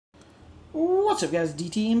What's up, guys?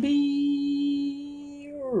 DTMP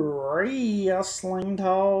Wrestling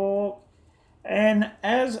Talk. And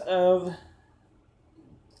as of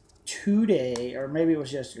today, or maybe it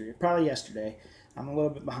was yesterday, probably yesterday, I'm a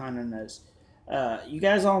little bit behind on this. You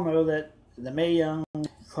guys all know that the Mae Young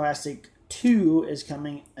Classic 2 is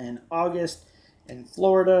coming in August in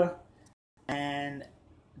Florida. And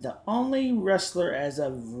the only wrestler as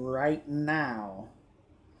of right now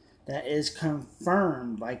that is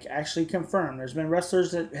confirmed, like actually confirmed. There's been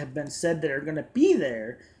wrestlers that have been said that are going to be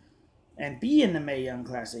there and be in the Mae Young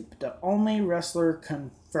Classic, but the only wrestler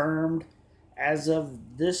confirmed as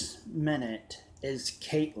of this minute is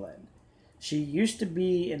Caitlyn. She used to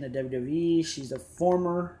be in the WWE. She's a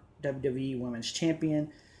former WWE Women's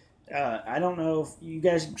Champion. I don't know if you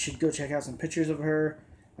guys should go check out some pictures of her.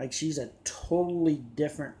 Like, she's a totally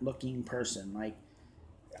different looking person. Like,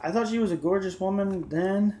 I thought she was a gorgeous woman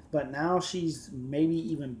then, but now she's maybe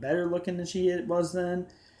even better looking than she was then.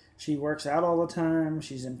 She works out all the time.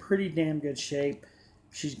 She's in pretty damn good shape.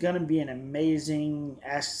 She's going to be an amazing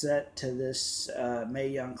asset to this Mae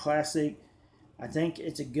Young Classic. I think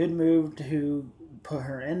it's a good move to put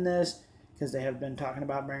her in this because they have been talking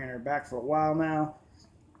about bringing her back for a while now.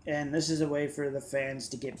 And this is a way for the fans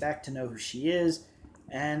to get back to know who she is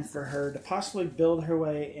and for her to possibly build her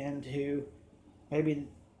way into maybe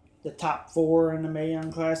the top 4 in the Mae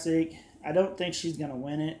Young Classic. I don't think she's going to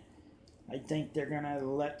win it. I think they're going to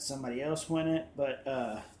let somebody else win it. But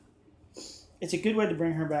it's a good way to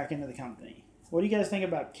bring her back into the company. What do you guys think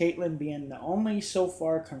about Caitlyn being the only so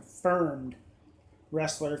far confirmed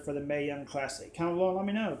wrestler for the Mae Young Classic? Comment below and let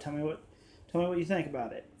me know. Tell me what you think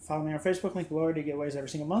about it. Follow me on Facebook, link below, to get giveaways every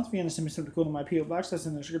single month. If you want to send me something cool to my P.O. Box, that's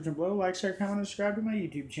in the description below. Like, share, comment, and subscribe to my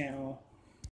YouTube channel.